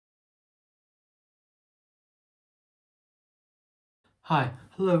Hi,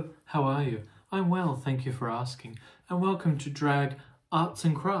 hello, how are you? I'm well, thank you for asking, and welcome to Drag Arts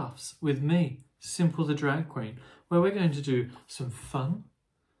and Crafts with me, Simple the Drag Queen, where we're going to do some fun,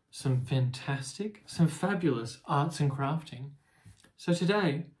 some fantastic, some fabulous arts and crafting. So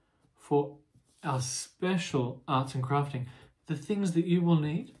today, for our special arts and crafting, the things that you will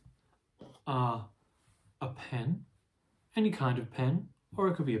need are a pen, any kind of pen, or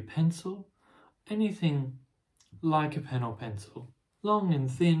it could be a pencil, anything like a pen or pencil, long and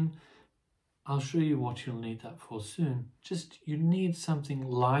thin. I'll show you what you'll need that for soon. Just, you need something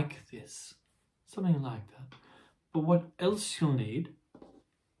like this, something like that. But what else you'll need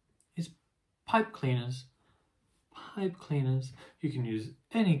is pipe cleaners. Pipe cleaners, you can use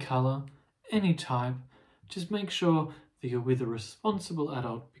any colour, any type. Just make sure that you're with a responsible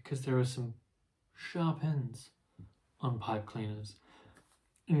adult because there are some sharp ends on pipe cleaners.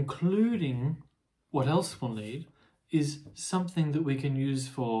 Including, what else we'll need is something that we can use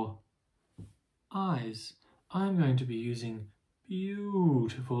for eyes. I'm going to be using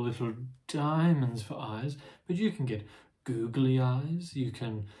beautiful little diamonds for eyes, but you can get googly eyes. You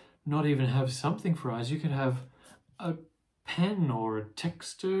can not even have something for eyes. You could have a pen or a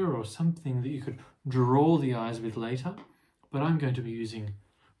texture or something that you could draw the eyes with later. But I'm going to be using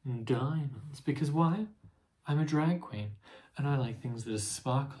diamonds because why? I'm a drag queen and I like things that are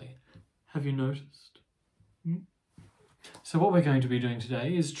sparkly. Have you noticed? So what we're going to be doing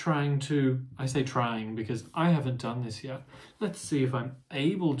today is trying to, I say trying because I haven't done this yet. Let's see if I'm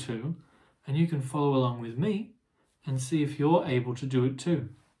able to, and you can follow along with me and see if you're able to do it too.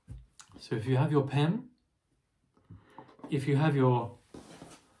 So if you have your pen, if you have your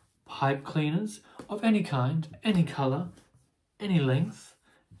pipe cleaners of any kind, any colour, any length,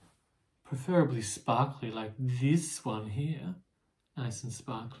 preferably sparkly like this one here, nice and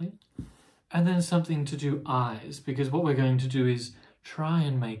sparkly. And then something to do eyes, because what we're going to do is try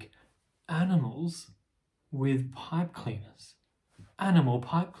and make animals with pipe cleaners. Animal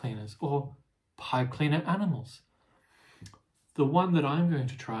pipe cleaners, or pipe cleaner animals. The one that I'm going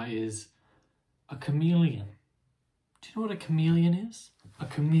to try is a chameleon. Do you know what a chameleon is? A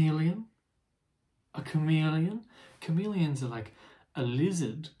chameleon? A chameleon? Chameleons are like a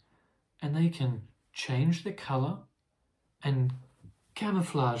lizard, and they can change their colour and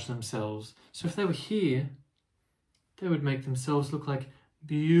camouflage themselves. So if they were here, they would make themselves look like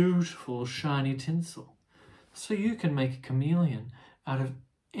beautiful shiny tinsel. So you can make a chameleon out of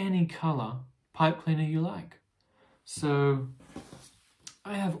any colour pipe cleaner you like. So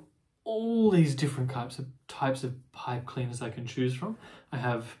I have all these different types of pipe cleaners I can choose from. I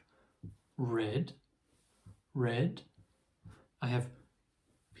have red, I have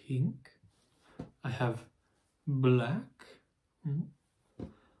pink, I have black,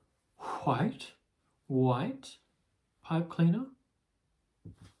 white pipe cleaner,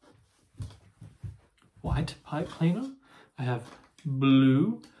 white pipe cleaner. I have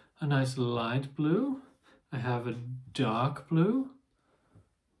blue, a nice light blue. I have a dark blue.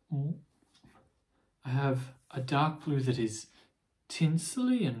 I have a dark blue that is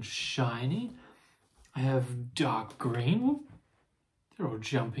tinsely and shiny. I have dark green. They're all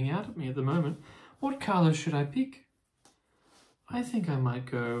jumping out at me at the moment. What colour should I pick? I think I might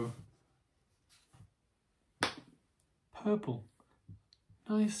go purple.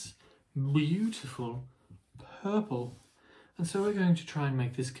 Nice, beautiful purple. And so we're going to try and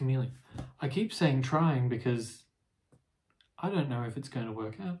make this chameleon. I keep saying trying because I don't know if it's going to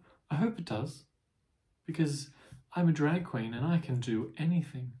work out. I hope it does, because I'm a drag queen and I can do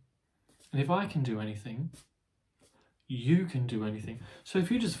anything. And if I can do anything, you can do anything. So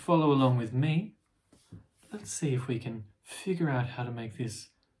if you just follow along with me, let's see if we can figure out how to make this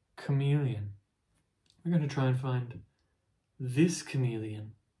chameleon. We're going to try and find this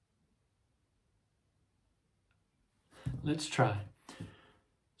chameleon. Let's try.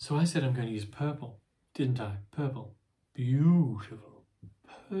 So I said I'm going to use purple, didn't I? Purple. Beautiful.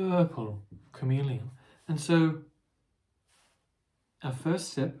 Purple chameleon. And so our first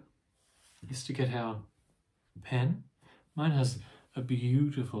step is to get our pen. Mine has a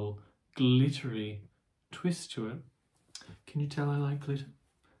beautiful glittery twist to it. Can you tell I like glitter?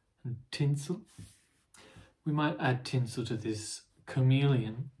 And tinsel. We might add tinsel to this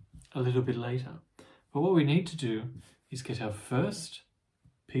chameleon a little bit later. But what we need to do is get our first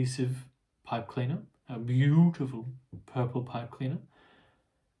piece of pipe cleaner, our beautiful purple pipe cleaner,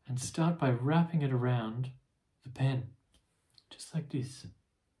 and start by wrapping it around the pen, just like this.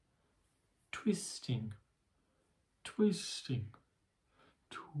 Twisting, twisting,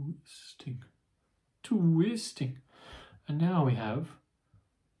 twisting, twisting. And now we have,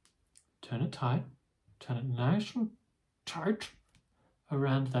 turn it tight, turn it nice and tight,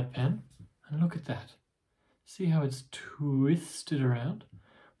 around that pen. And look at that. See how it's twisted around?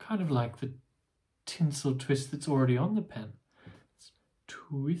 Kind of like the tinsel twist that's already on the pen. It's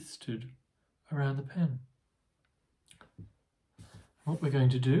twisted around the pen. What we're going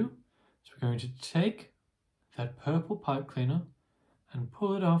to do is we're going to take that purple pipe cleaner and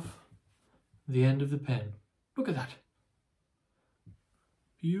pull it off the end of the pen. Look at that.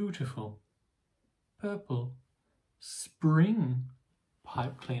 Beautiful purple spring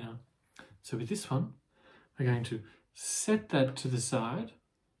pipe cleaner. So with this one, we're going to set that to the side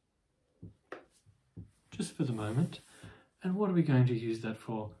just for the moment. And what are we going to use that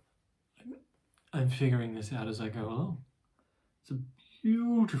for? I'm figuring this out as I go along. It's a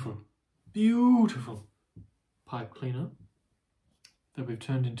beautiful, beautiful pipe cleaner that we've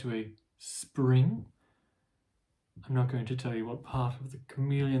turned into a spring. I'm not going to tell you what part of the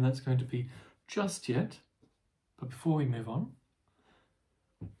chameleon that's going to be just yet, but before we move on,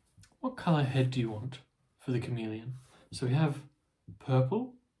 what colour head do you want for the chameleon? So we have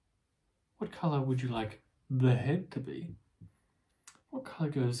purple. What colour would you like the head to be? What colour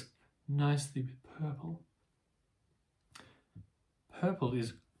goes nicely with purple? Purple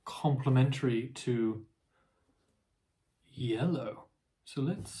is complementary to yellow. So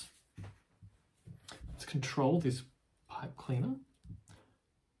let's control this pipe cleaner.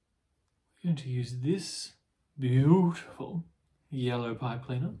 We're going to use this beautiful yellow pipe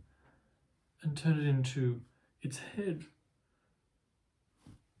cleaner and turn it into its head.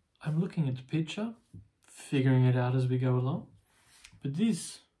 I'm looking at the picture, figuring it out as we go along. But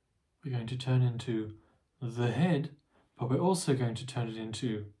this we're going to turn into the head, but we're also going to turn it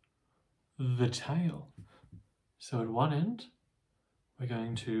into the tail. So at one end, we're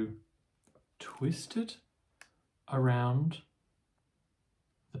going to twist it around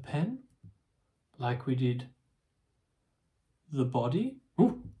the pen like we did the body.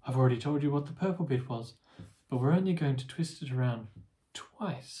 Ooh, I've already told you what the purple bit was, but we're only going to twist it around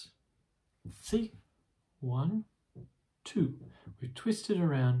twice. See? 1, 2. We've twisted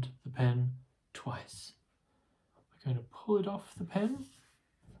around the pen twice. We're going to pull it off the pen.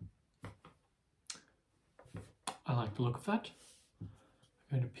 I like the look of that.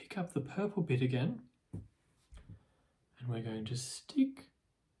 We're going to pick up the purple bit again, and we're going to stick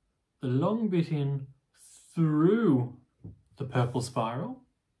the long bit in through the purple spiral.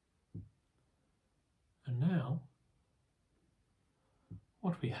 And now,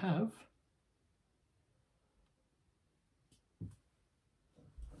 what we have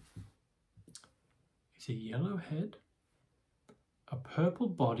is a yellow head, a purple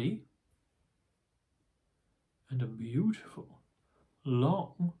body, and a beautiful,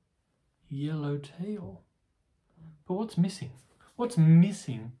 long, yellow tail. But what's missing? What's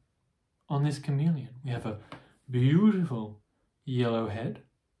missing on this chameleon? We have a beautiful yellow head,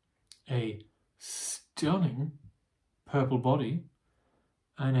 a stunning purple body,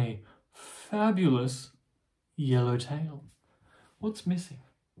 and a fabulous yellow tail. What's missing?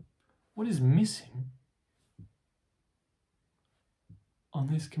 What is missing on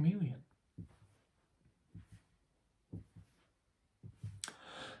this chameleon?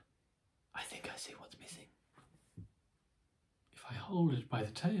 I think I see what's missing. If I hold it by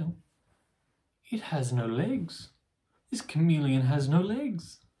the tail, it has no legs. This chameleon has no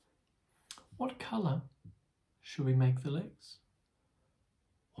legs. What colour should we make the legs?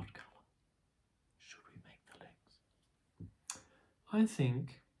 What colour should we make the legs? I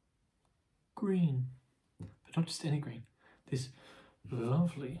think green, but not just any green. This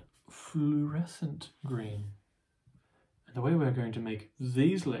lovely fluorescent green. And the way we're going to make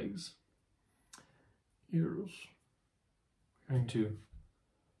these legs is we're going to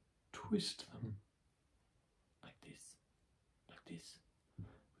twist them like this, like this.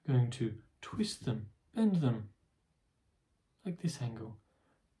 We're going to twist them, bend them like this angle,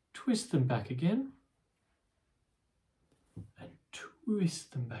 twist them back again, and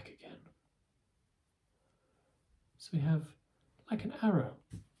twist them back again. So we have like an arrow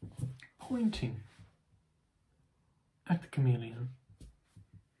pointing at the chameleon.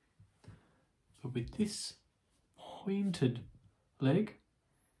 But with this pointed leg,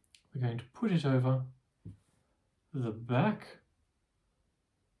 we're going to put it over the back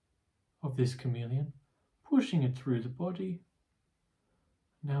of this chameleon, pushing it through the body.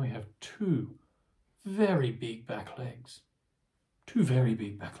 Now we have two very big back legs. Two very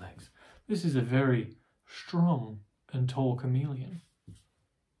big back legs. This is a very strong and tall chameleon.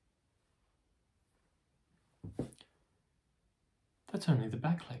 That's only the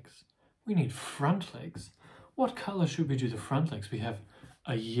back legs. We need front legs. What colour should we do the front legs? We have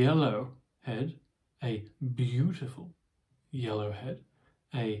a yellow head, a beautiful yellow head.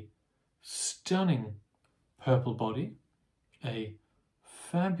 a stunning purple body, a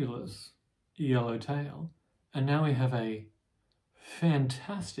fabulous yellow tail, and now we have a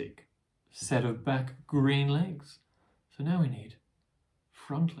fantastic set of back green legs. So now we need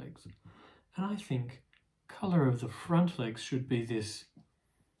front legs. And I think colour of the front legs should be this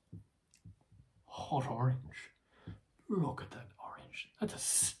hot orange. Look at that orange. That's a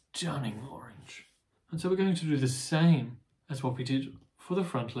stunning orange. And so we're going to do the same as what we did for the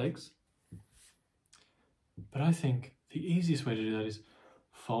front legs. But I think the easiest way to do that is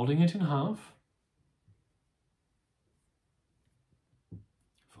folding it in half.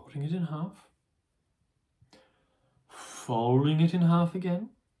 Folding it in half. Folding it in half again.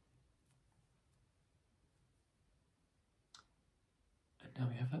 And now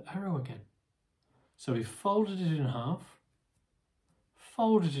we have that arrow again. So we folded it in half,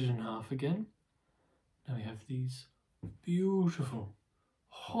 folded it in half again. Now we have these beautiful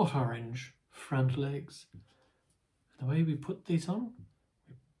hot orange front legs. And the way we put these on,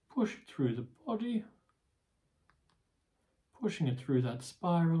 we push it through the body, pushing it through that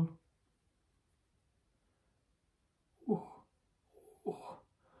spiral. Oh, oh,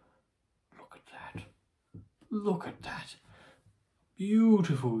 look at that. Look at that.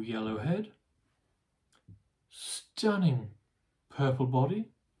 Beautiful yellow head. Stunning purple body,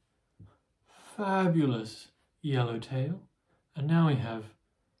 fabulous yellow tail, and now we have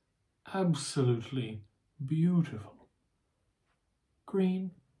absolutely beautiful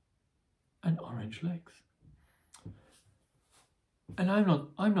green and orange legs. And I'm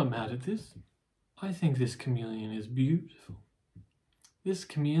not mad at this. I think this chameleon is beautiful. This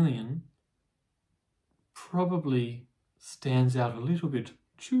chameleon probably stands out a little bit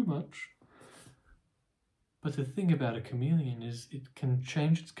too much. But the thing about a chameleon is it can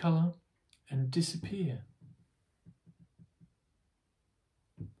change its colour and disappear.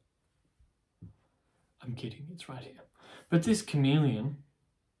 I'm kidding, it's right here. But this chameleon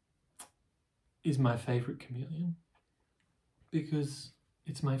is my favourite chameleon because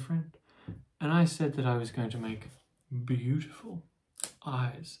it's my friend. And I said that I was going to make beautiful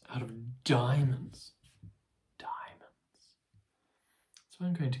eyes out of diamonds. Diamonds. So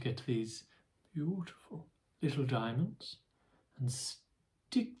I'm going to get these beautiful little diamonds and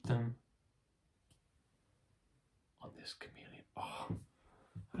stick them on this chameleon. Oh,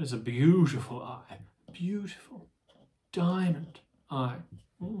 that is a beautiful eye. Beautiful diamond eye.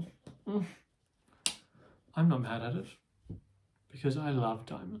 I'm not mad at it because I love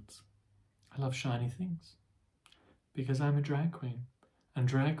diamonds. I love shiny things because I'm a drag queen and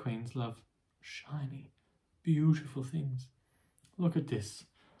drag queens love shiny, beautiful things. Look at this.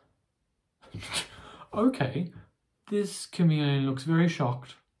 Okay, this chameleon looks very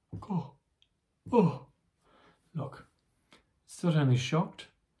shocked. Oh, look, it's not only shocked,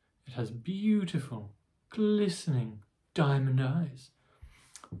 it has beautiful, glistening diamond eyes.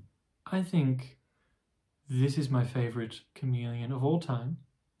 I think this is my favourite chameleon of all time,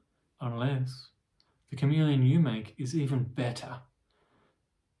 unless the chameleon you make is even better.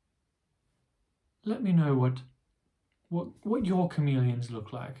 Let me know what your chameleons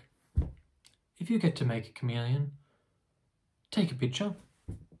look like. If you get to make a chameleon, take a picture,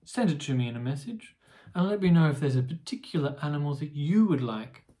 send it to me in a message, and let me know if there's a particular animal that you would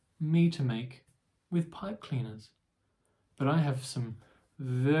like me to make with pipe cleaners. But I have some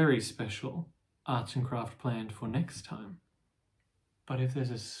very special arts and craft planned for next time. But if there's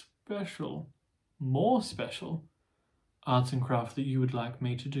a special, more special arts and craft that you would like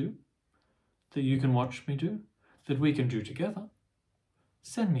me to do, that you can watch me do, that we can do together,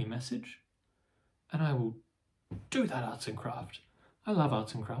 send me a message. And I will do that arts and craft. I love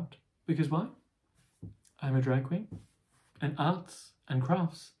arts and craft. Because why? I'm a drag queen. And arts and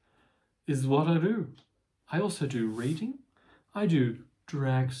crafts is what I do. I also do reading. I do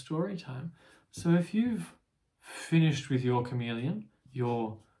drag story time. So if you've finished with your chameleon,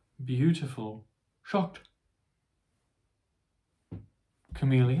 your beautiful, shocked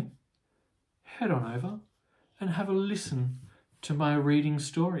chameleon, head on over and have a listen to my reading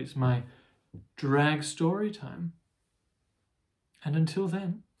stories, my drag story time. And until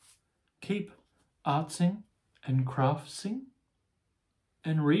then, keep artsing and craftsing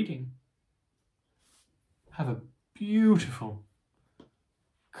and reading. Have a beautiful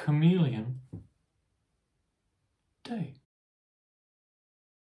chameleon day.